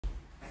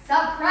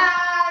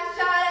Surprise,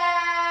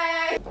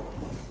 Shawty!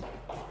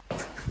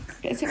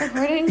 Is it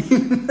recording?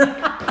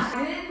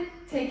 I didn't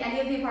take any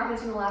of the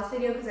apartments from the last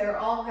video because they were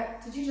all...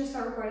 Did you just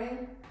start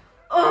recording?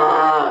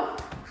 Oh!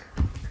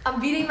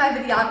 I'm beating my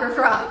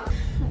videographer up.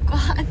 Oh,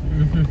 God.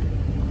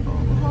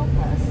 Help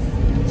us.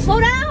 Slow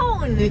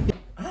down!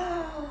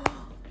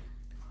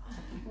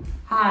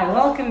 Hi,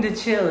 welcome to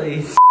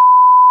Chili's.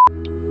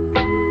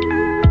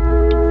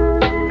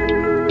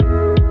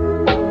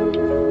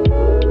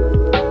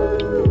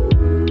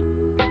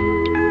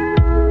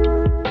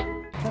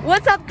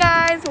 What's up,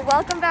 guys?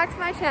 Welcome back to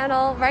my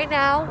channel. Right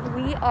now,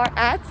 we are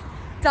at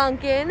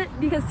Dunkin'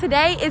 because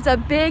today is a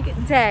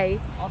big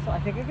day. Also, I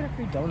think I get a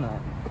free donut.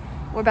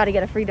 We're about to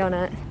get a free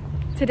donut.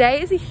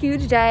 Today is a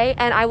huge day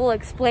and I will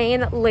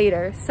explain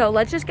later. So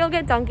let's just go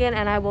get Dunkin'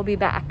 and I will be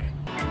back.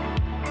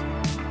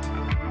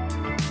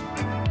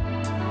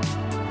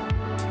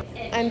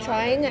 I'm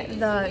trying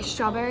the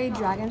strawberry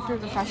dragon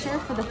fruit refresher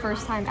for the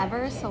first time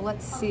ever. So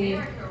let's see.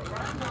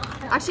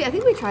 Actually, I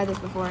think we tried this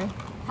before.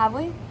 Have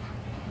we?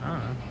 I don't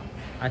know.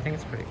 I think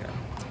it's pretty good.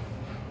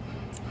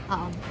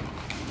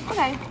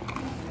 Okay.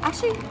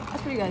 Actually,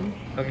 that's pretty good.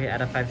 Okay,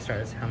 out of 5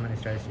 stars, how many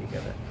stars do you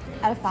give it?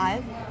 Out of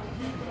 5?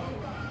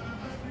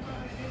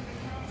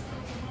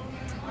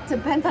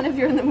 Depends on if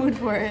you're in the mood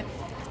for it.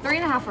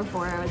 3.5 or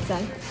 4, I would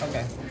say.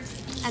 Okay.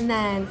 And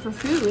then for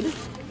food,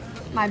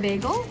 my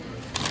bagel.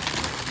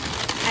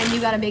 And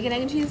you got a bacon,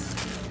 egg, and cheese?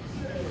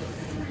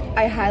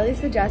 I highly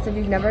suggest if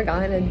you've never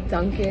gotten a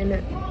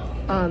Dunkin'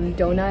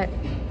 donut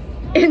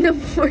in the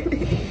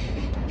morning,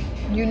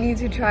 you need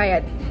to try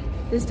it.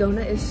 This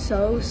donut is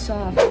so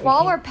soft.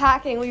 While we're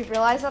packing, we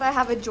realized that I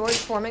have a George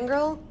Foreman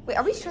grill. Wait,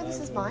 are we sure this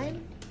is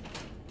mine?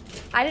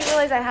 I didn't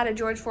realize I had a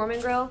George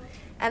Foreman grill.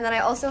 And then I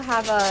also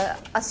have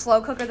a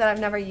slow cooker that I've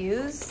never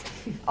used,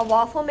 a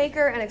waffle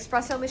maker, an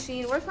espresso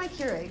machine. Where's my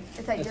Keurig?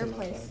 It's at your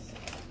place.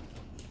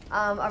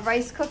 A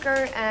rice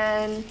cooker,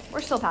 and we're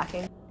still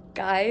packing.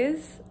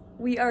 Guys,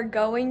 we are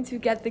going to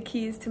get the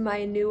keys to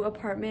my new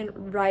apartment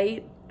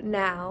right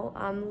now.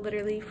 I'm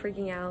literally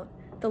freaking out.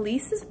 The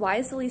lease is, why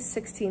is the lease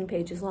 16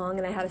 pages long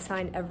and I had to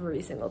sign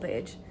every single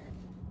page?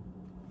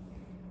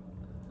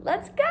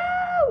 Let's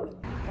go!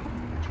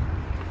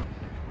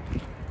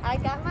 I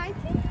got my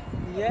key.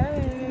 Yay!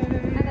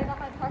 And I got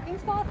my parking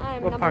spot.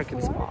 I'm What number parking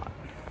 4. spot?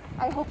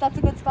 I hope that's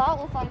a good spot.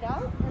 We'll find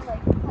out in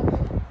like 10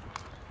 minutes.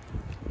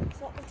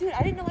 So, dude,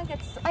 I didn't know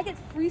I get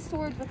free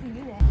storage with the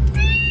unit.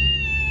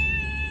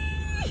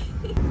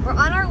 We're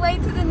on our way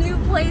to the new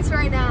place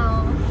right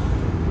now.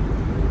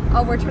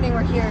 Oh, we're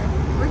here.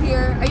 We're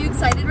here. Are you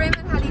excited,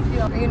 Raymond? How do you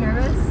feel? Are you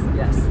nervous?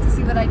 Yes. To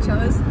see what I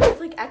chose? It's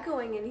like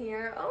echoing in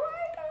here. Oh my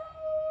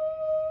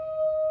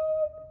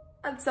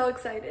God. I'm so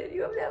excited.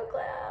 You have no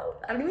clue.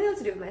 I don't even know what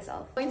to do with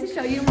myself. I'm going to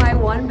show you my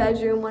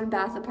 1-bedroom,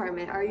 1-bath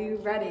apartment. Are you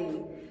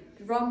ready?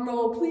 Drum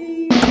roll,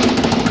 please.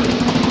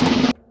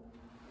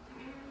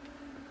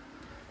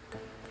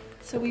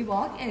 So we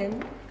walk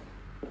in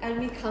and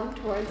we come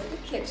towards the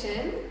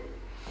kitchen.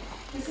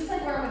 This is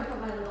like where I'm gonna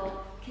put my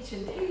little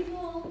kitchen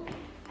table.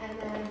 And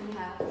then we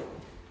have a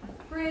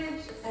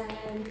fridge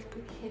and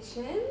the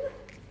kitchen.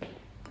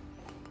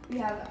 We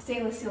have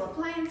stainless steel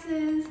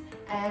appliances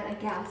and a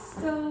gas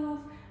stove,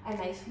 a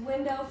nice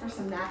window for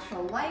some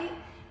natural light,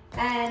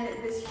 and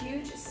this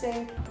huge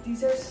sink.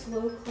 These are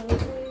slow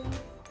closing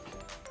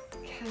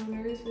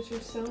counters, which are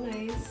so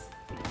nice.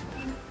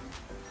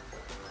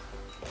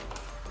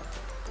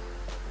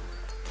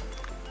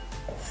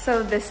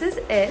 So this is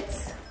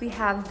it. We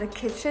have the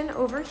kitchen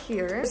over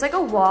here. There's like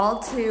a wall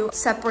to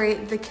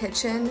separate the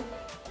kitchen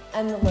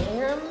and the living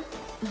room.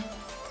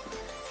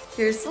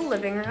 Here's the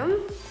living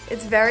room.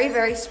 It's very,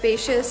 very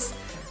spacious.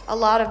 A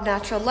lot of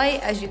natural light,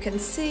 as you can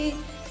see.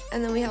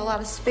 And then we have a lot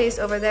of space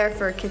over there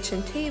for a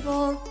kitchen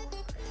table.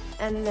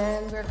 And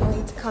then we're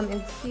going to come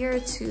in here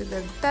to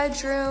the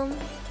bedroom.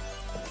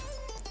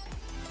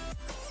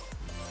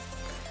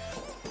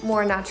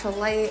 More natural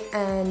light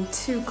and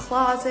 2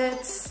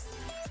 closets.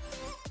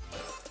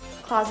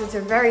 Closets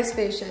are very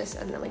spacious,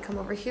 and then we come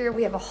over here.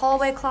 We have a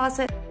hallway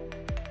closet.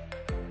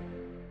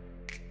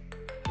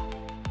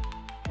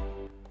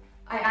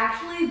 I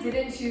actually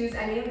didn't choose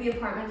any of the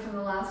apartments from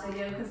the last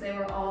video because they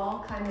were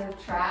all kind of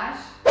trash.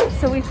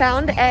 So we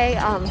found a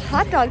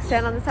hot dog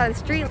stand on the side of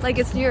the street, like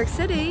it's New York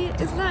City.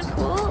 Isn't that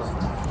cool?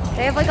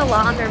 They have like a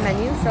lot on their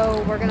menu,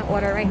 so we're gonna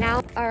order right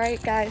now. All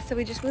right, guys, so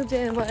we just moved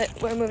in.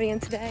 We're moving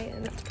in today,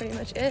 and that's pretty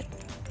much it.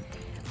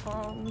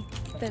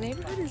 The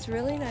neighborhood is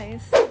really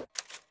nice.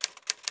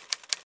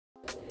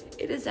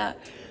 It is a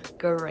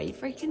great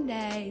freaking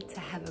day to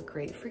have a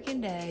great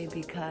freaking day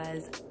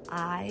because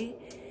I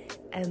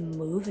am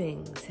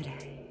moving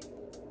today.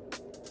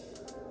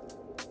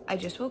 I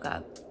just woke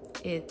up.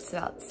 It's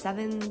about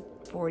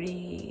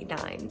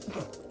 7:49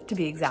 to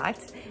be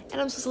exact.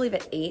 And I'm supposed to leave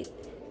at 8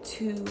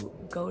 to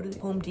go to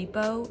Home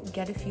Depot,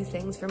 get a few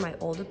things for my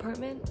old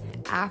apartment.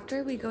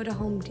 After we go to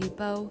Home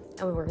Depot,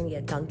 and we're gonna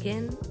get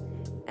Dunkin',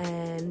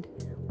 and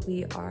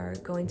we are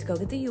going to go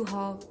get the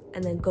U-Haul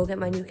and then go get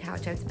my new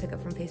couch I have to pick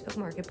up from Facebook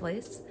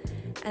Marketplace,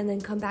 and then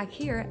come back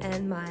here,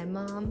 and my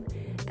mom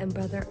and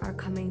brother are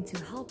coming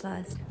to help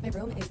us. My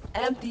room is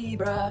empty,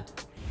 bruh.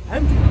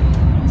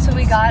 Empty. So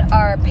we got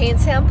our paint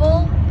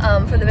sample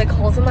for the big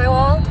holes in my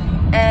wall,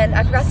 and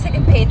I forgot to take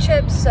a paint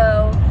chip,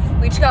 so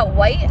we just got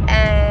white,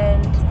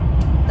 and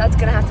that's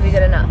gonna have to be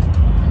good enough.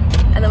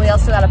 And then we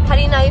also got a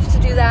putty knife to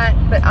do that,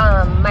 but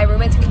my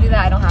roommate's gonna do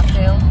that, I don't have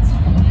to.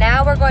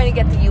 Now we're going to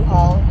get the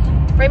U-Haul.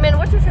 Raymond,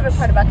 what's your favorite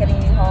part about getting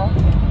a U-Haul?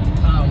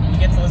 You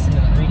get to listen to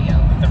the radio,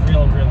 the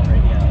real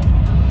radio.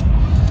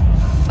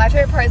 My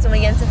favorite part is when we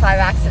get into 5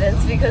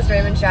 accidents because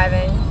Raymond's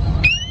driving.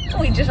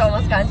 We just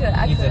almost got into an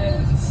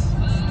accident.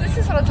 This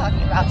is what I'm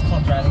talking about. It's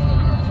called driving in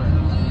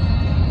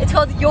Hartford. It's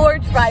called your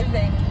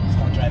driving. It's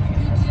called driving in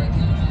Hartford.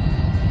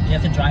 You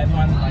have to drive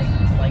one,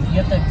 like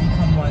you have to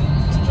become one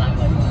to drive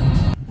like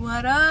one.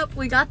 What up?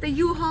 We got the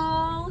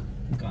U-Haul.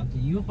 We got the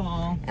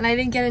U-Haul. And I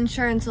didn't get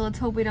insurance, so let's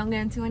hope we don't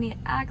get into any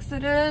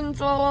accidents.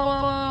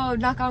 Oh,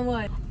 knock on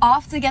wood.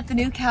 Off to get the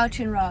new couch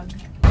and rug.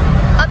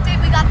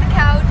 Update, we got the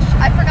couch.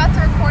 I forgot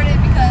to record it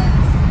because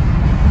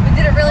we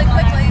did it really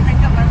quickly. I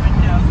got my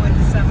window like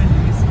the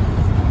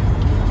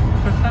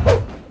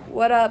 70s.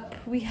 What up?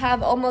 We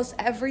have almost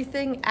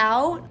everything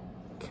out.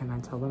 Can I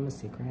tell them a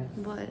secret?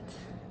 What?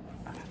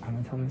 I'm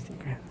gonna tell them a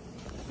secret.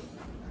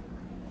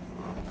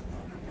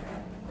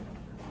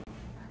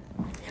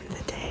 In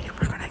the day,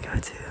 we're gonna go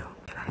to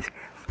an ice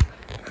cream.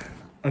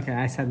 Okay,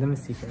 I said them a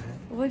secret.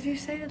 What'd you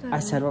say to them? I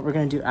said what we're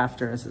gonna do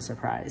after as a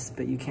surprise,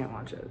 but you can't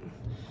watch it.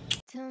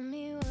 Tell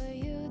me what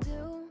you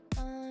do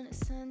on a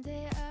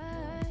Sunday.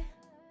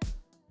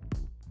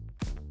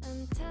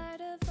 I'm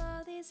tired of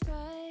all these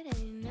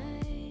Friday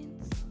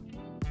nights.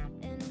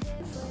 And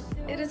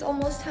if It is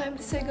almost time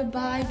to say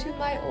goodbye to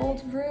my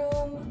old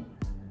room.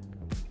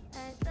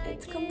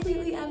 It's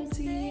completely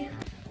empty.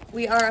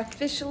 We are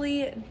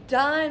officially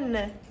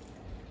done.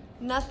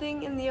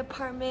 Nothing in the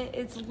apartment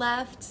is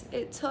left.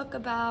 It took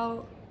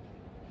about,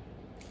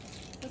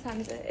 what time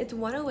is it? It's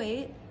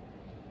 1:08.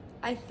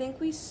 I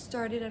think we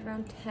started at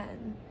around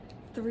 10.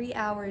 3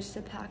 hours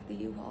to pack the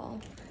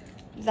U-Haul.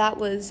 That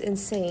was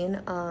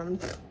insane.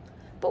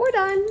 But we're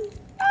done.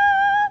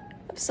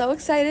 I'm so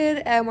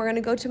excited, and we're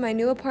gonna go to my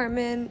new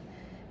apartment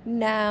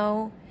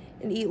now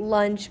and eat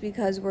lunch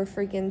because we're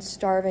freaking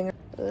starving.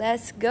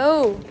 Let's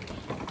go.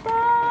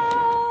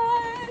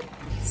 Bye.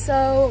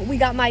 So we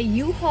got my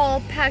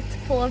U-Haul packed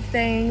full of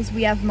things.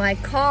 We have my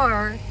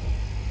car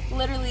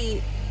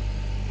literally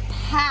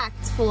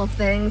packed full of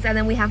things, and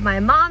then we have my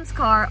mom's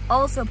car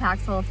also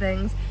packed full of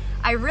things.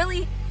 I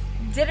really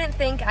didn't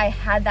think I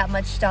had that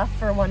much stuff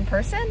for one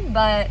person,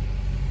 but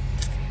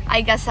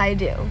I guess I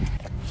do.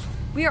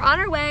 We are on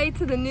our way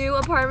to the new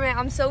apartment.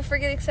 I'm so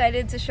freaking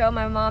excited to show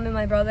my mom and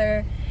my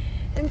brother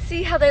and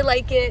see how they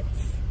like it.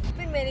 I've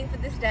been waiting for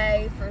this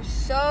day for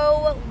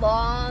so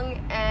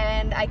long,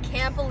 and I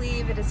can't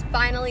believe it is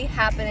finally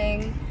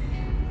happening.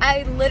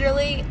 I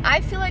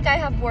feel like I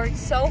have worked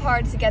so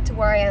hard to get to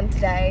where I am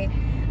today.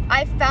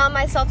 I found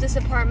myself this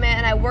apartment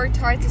and I worked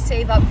hard to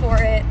save up for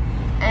it,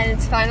 and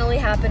it's finally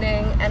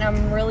happening, and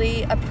I'm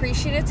really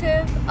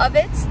appreciative of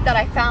it that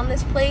I found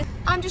this place.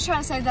 I'm just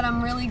trying to say that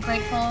I'm really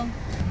grateful.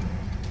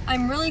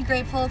 I'm really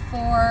grateful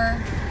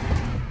for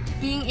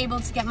being able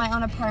to get my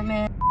own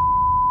apartment.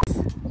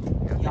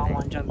 Y'all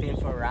want to jump in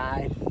for a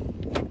ride?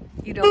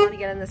 You don't want to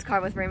get in this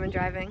car with Raymond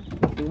driving?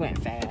 We went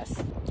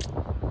fast.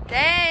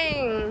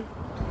 Dang!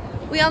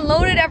 We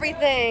unloaded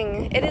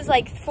everything. It is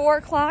like 4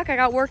 o'clock. I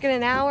got work in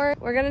an hour.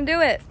 We're gonna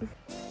do it.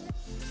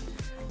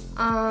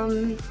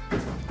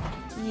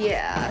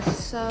 Yeah,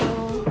 so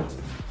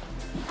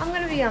I'm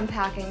gonna be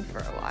unpacking for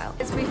a while.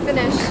 As we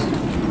finished,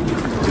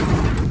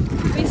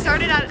 we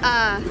started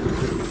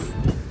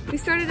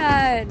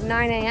at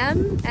 9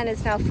 a.m. and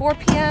it's now 4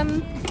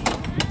 p.m.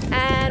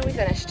 and we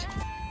finished.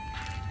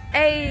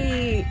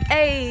 Hey,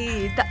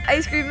 the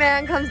ice cream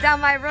man comes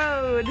down my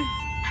road.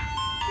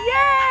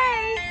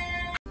 Yay!